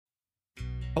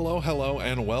Hello,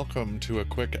 and welcome to a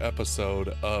quick episode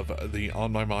of the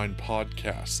On My Mind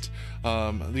podcast.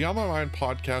 The On My Mind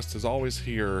podcast is always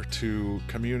here to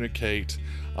communicate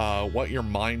what you're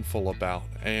mindful about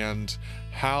and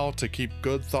how to keep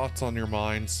good thoughts on your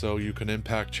mind so you can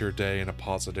impact your day in a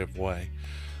positive way.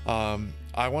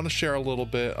 I want to share a little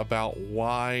bit about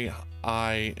why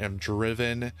I am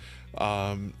driven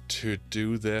to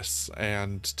do this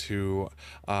and to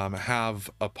have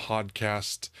a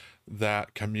podcast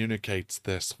that communicates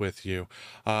this with you.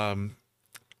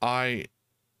 I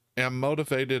am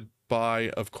motivated by,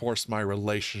 of course, my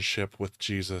relationship with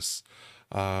Jesus.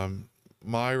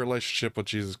 My relationship with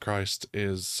Jesus Christ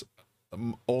is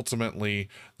ultimately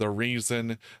the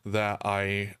reason that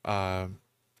I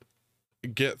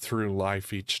get through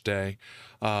life each day.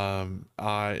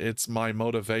 It's my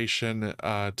motivation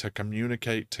to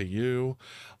communicate to you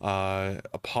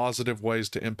positive ways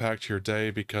to impact your day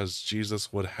because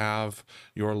Jesus would have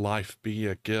your life be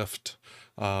a gift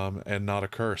and not a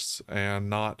curse and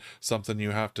not something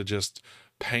you have to just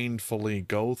painfully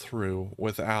go through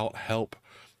without help.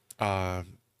 Uh,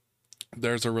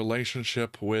 there's a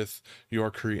relationship with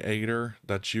your creator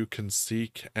that you can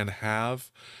seek and have,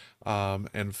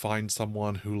 and find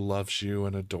someone who loves you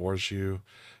and adores you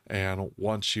and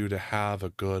wants you to have a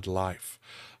good life.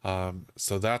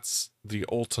 So that's the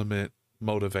ultimate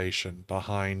motivation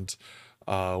behind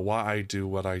why I do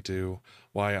what I do,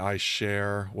 why I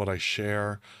share what I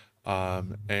share,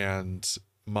 and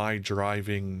my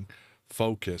driving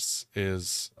focus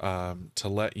is to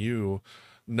let you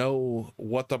know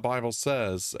what the Bible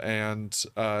says and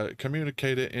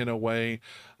communicate it in a way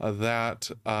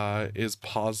that is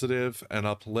positive and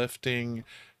uplifting,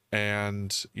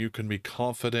 and you can be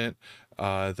confident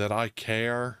that I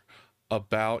care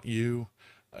about you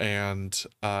and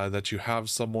that you have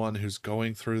someone who's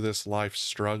going through this life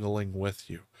struggling with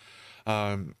you.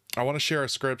 I want to share a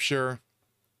scripture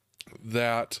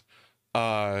that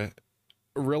uh,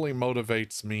 really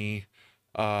motivates me,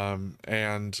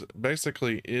 and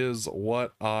basically is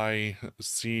what I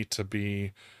see to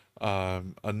be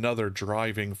another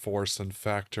driving force and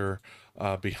factor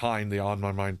behind the On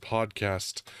My Mind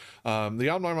podcast. The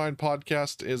On My Mind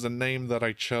podcast is a name that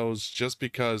I chose just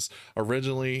because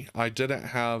originally I didn't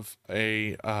have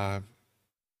a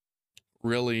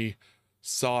really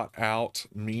sought out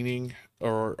meaning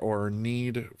or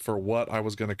need for what I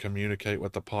was going to communicate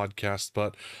with the podcast,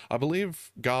 but I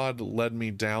believe God led me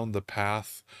down the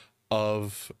path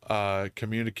of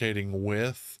communicating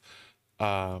with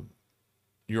um,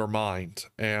 your mind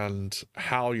and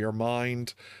how your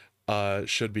mind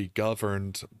should be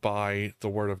governed by the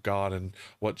Word of God and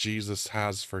what Jesus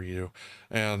has for you.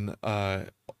 And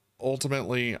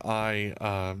ultimately, I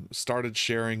started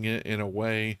sharing it in a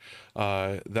way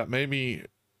that maybe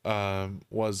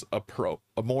was a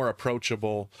more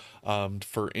approachable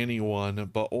for anyone,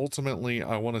 but ultimately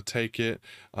I want to take it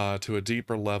to a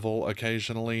deeper level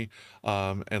occasionally,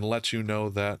 and let you know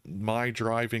that my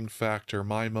driving factor,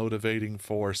 my motivating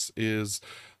force is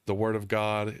the Word of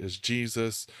God, is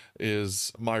Jesus,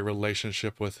 is my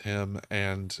relationship with Him,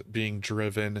 and being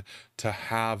driven to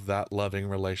have that loving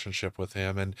relationship with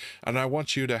Him. And I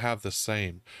want you to have the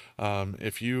same.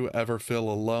 If you ever feel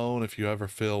alone, if you ever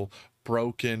feel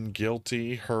broken,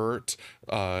 guilty, hurt,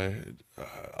 uh,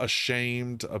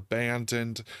 ashamed,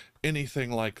 abandoned,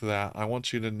 anything like that, I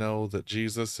want you to know that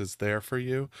Jesus is there for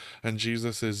you, and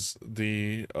Jesus is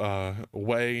the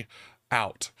way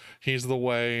out. He's the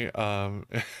way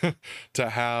to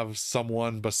have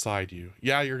someone beside you.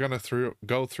 Yeah, you're gonna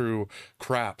go through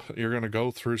crap. You're gonna go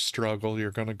through struggle.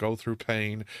 You're gonna go through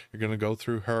pain. You're gonna go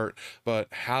through hurt. But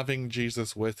having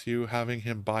Jesus with you, having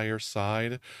Him by your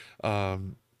side,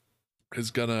 um,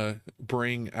 is gonna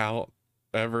bring out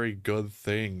every good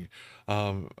thing.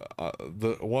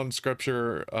 The one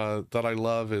scripture that I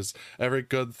love is every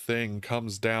good thing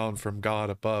comes down from God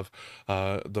above,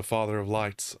 the Father of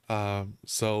lights.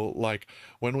 So like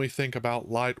when we think about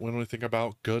light, when we think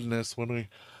about goodness, when we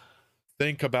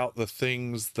think about the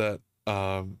things that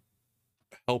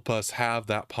help us have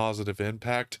that positive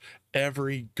impact,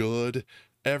 every good,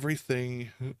 everything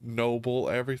noble,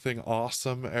 everything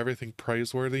awesome, everything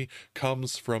praiseworthy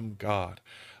comes from God.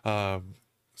 Um,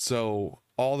 so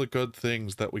all the good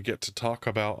things that we get to talk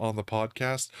about on the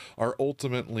podcast are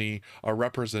ultimately a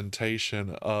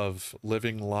representation of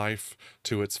living life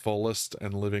to its fullest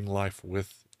and living life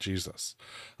with Jesus.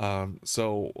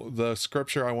 So the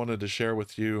scripture I wanted to share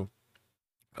with you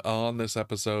on this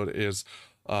episode is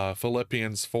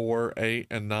Philippians 4, 8,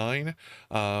 and 9.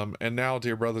 And now,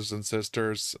 dear brothers and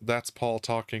sisters, that's Paul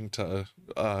talking to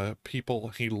people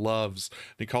he loves.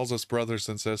 He calls us brothers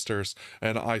and sisters.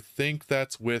 And I think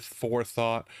that's with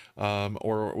forethought,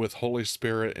 or with Holy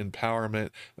Spirit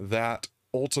empowerment, that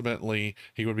ultimately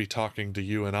he would be talking to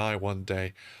you and I one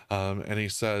day. And he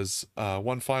says,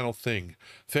 one final thing: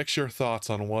 fix your thoughts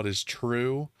on what is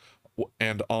true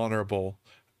and honorable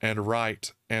and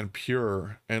right and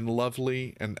pure and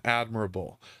lovely and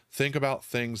admirable. Think about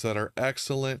things that are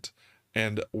excellent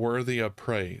and worthy of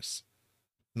praise.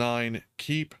 9.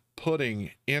 Keep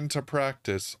putting into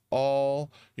practice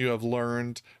all you have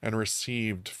learned and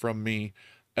received from me,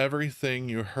 everything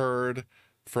you heard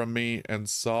from me and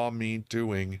saw me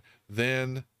doing.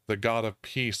 Then the God of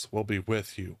peace will be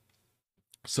with you.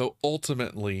 So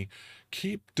ultimately,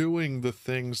 keep doing the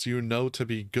things you know to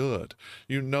be good,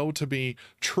 you know to be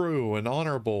true and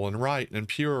honorable and right and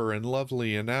pure and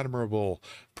lovely and admirable,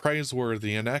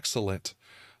 praiseworthy and excellent.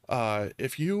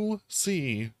 If you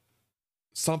see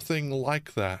something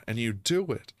like that and you do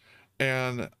it,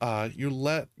 and you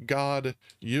let God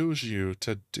use you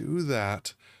to do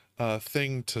that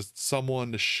thing to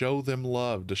someone, to show them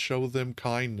love, to show them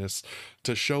kindness,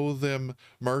 to show them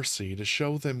mercy, to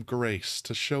show them grace,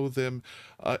 to show them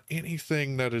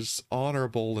anything that is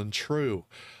honorable and true,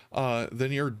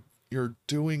 then you're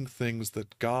doing things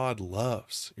that God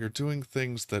loves. You're doing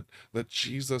things that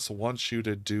Jesus wants you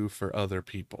to do for other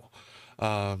people.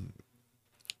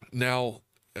 Now,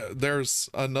 there's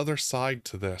another side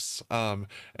to this, and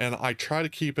I try to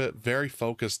keep it very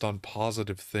focused on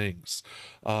positive things.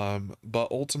 But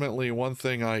ultimately, one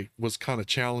thing I was kind of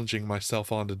challenging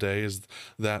myself on today is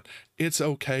that it's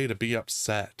okay to be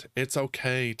upset. It's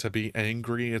okay to be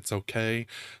angry. It's okay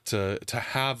to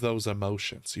have those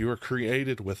emotions. You were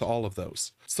created with all of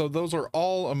those. So those are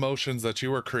all emotions that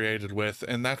you were created with,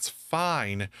 and that's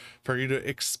fine for you to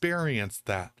experience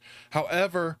that.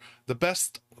 However, the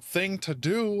best thing to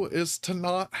do is to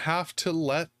not have to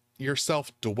let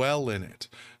yourself dwell in it.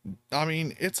 I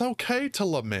mean, it's okay to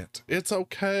lament. It's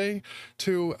okay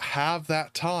to have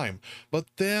that time, but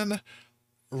then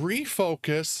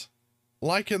refocus.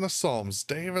 Like in the Psalms,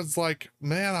 David's like,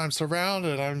 man, I'm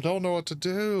surrounded. I don't know what to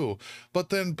do.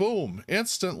 But then, boom,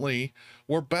 instantly,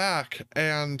 we're back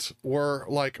and we're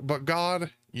like, but God,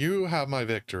 you have my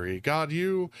victory. God,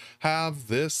 you have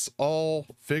this all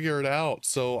figured out.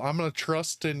 So I'm going to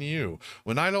trust in you.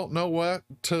 When I don't know what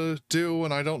to do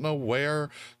and I don't know where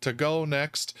to go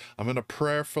next, I'm going to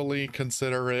prayerfully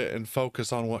consider it and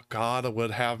focus on what God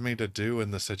would have me to do in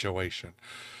the situation.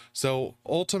 So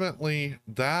ultimately,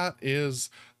 that is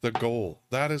the goal.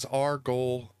 That is our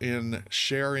goal in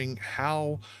sharing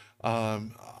how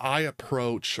I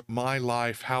approach my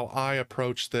life, how I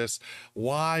approach this,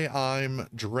 why I'm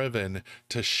driven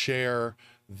to share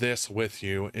this with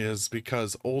you, is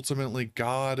because ultimately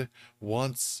God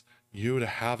wants you to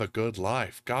have a good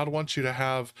life. God wants you to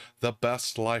have the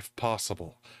best life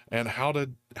possible. And how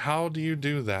do you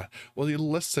do that? Well, you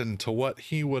listen to what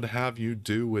he would have you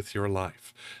do with your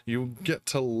life. You get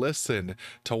to listen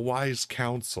to wise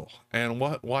counsel. And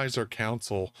what wiser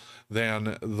counsel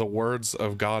than the words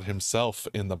of God himself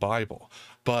in the Bible?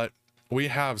 But we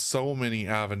have so many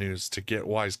avenues to get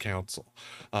wise counsel.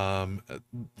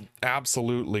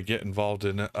 Absolutely get involved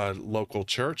in a local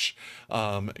church.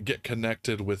 Get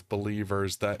connected with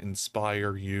believers that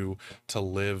inspire you to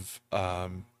live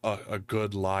a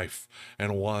good life,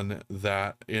 and one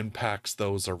that impacts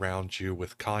those around you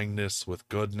with kindness, with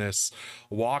goodness.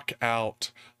 Walk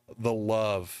out the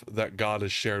love that God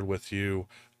has shared with you,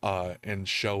 and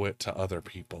show it to other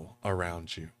people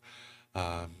around you.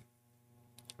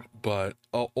 But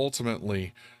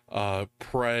ultimately,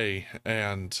 pray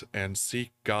and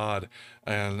seek God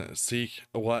and seek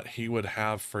what he would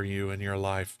have for you in your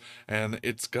life, and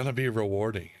it's gonna be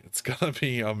rewarding. It's gonna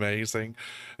be amazing,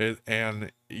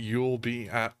 and you'll be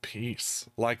at peace,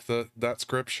 like that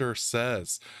scripture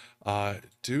says.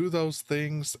 Do those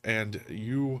things, and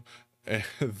you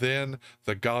then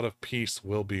the God of peace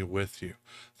will be with you.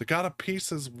 The God of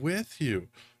peace is with you.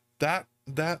 That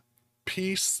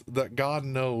peace that God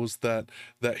knows that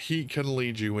he can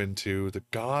lead you into, the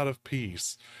God of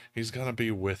peace, he's going to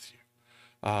be with you.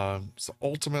 So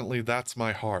ultimately, that's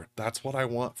my heart. That's what I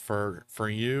want for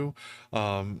you,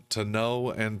 to know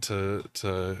and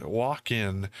to walk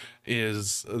in,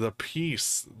 is the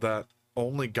peace that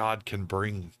only God can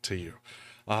bring to you.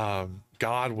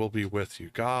 God will be with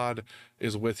you. God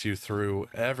is with you through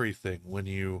everything when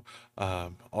you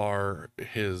are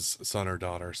his son or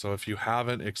daughter. So if you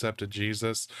haven't accepted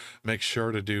Jesus, make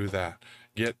sure to do that.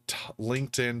 get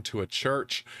linked into a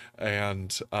church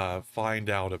and find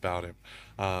out about him.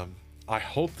 I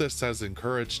hope this has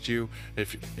encouraged you.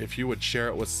 If you would share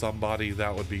it with somebody,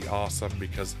 that would be awesome,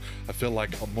 because I feel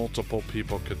like multiple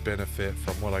people could benefit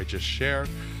from what I just shared.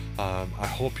 I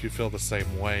hope you feel the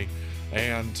same way,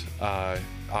 and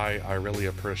I really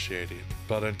appreciate it.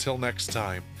 But until next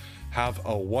time, have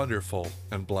a wonderful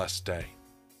and blessed day.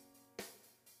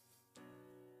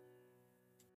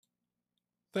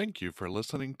 Thank you for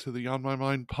listening to the On My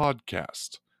Mind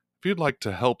podcast. If you'd like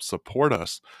to help support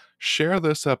us, share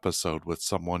this episode with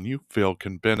someone you feel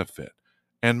can benefit,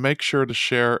 and make sure to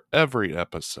share every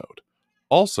episode.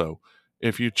 Also,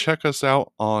 if you check us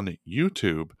out on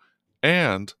YouTube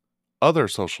and other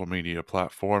social media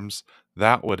platforms,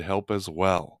 that would help as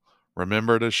well.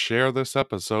 Remember to share this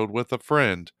episode with a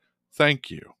friend. Thank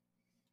you.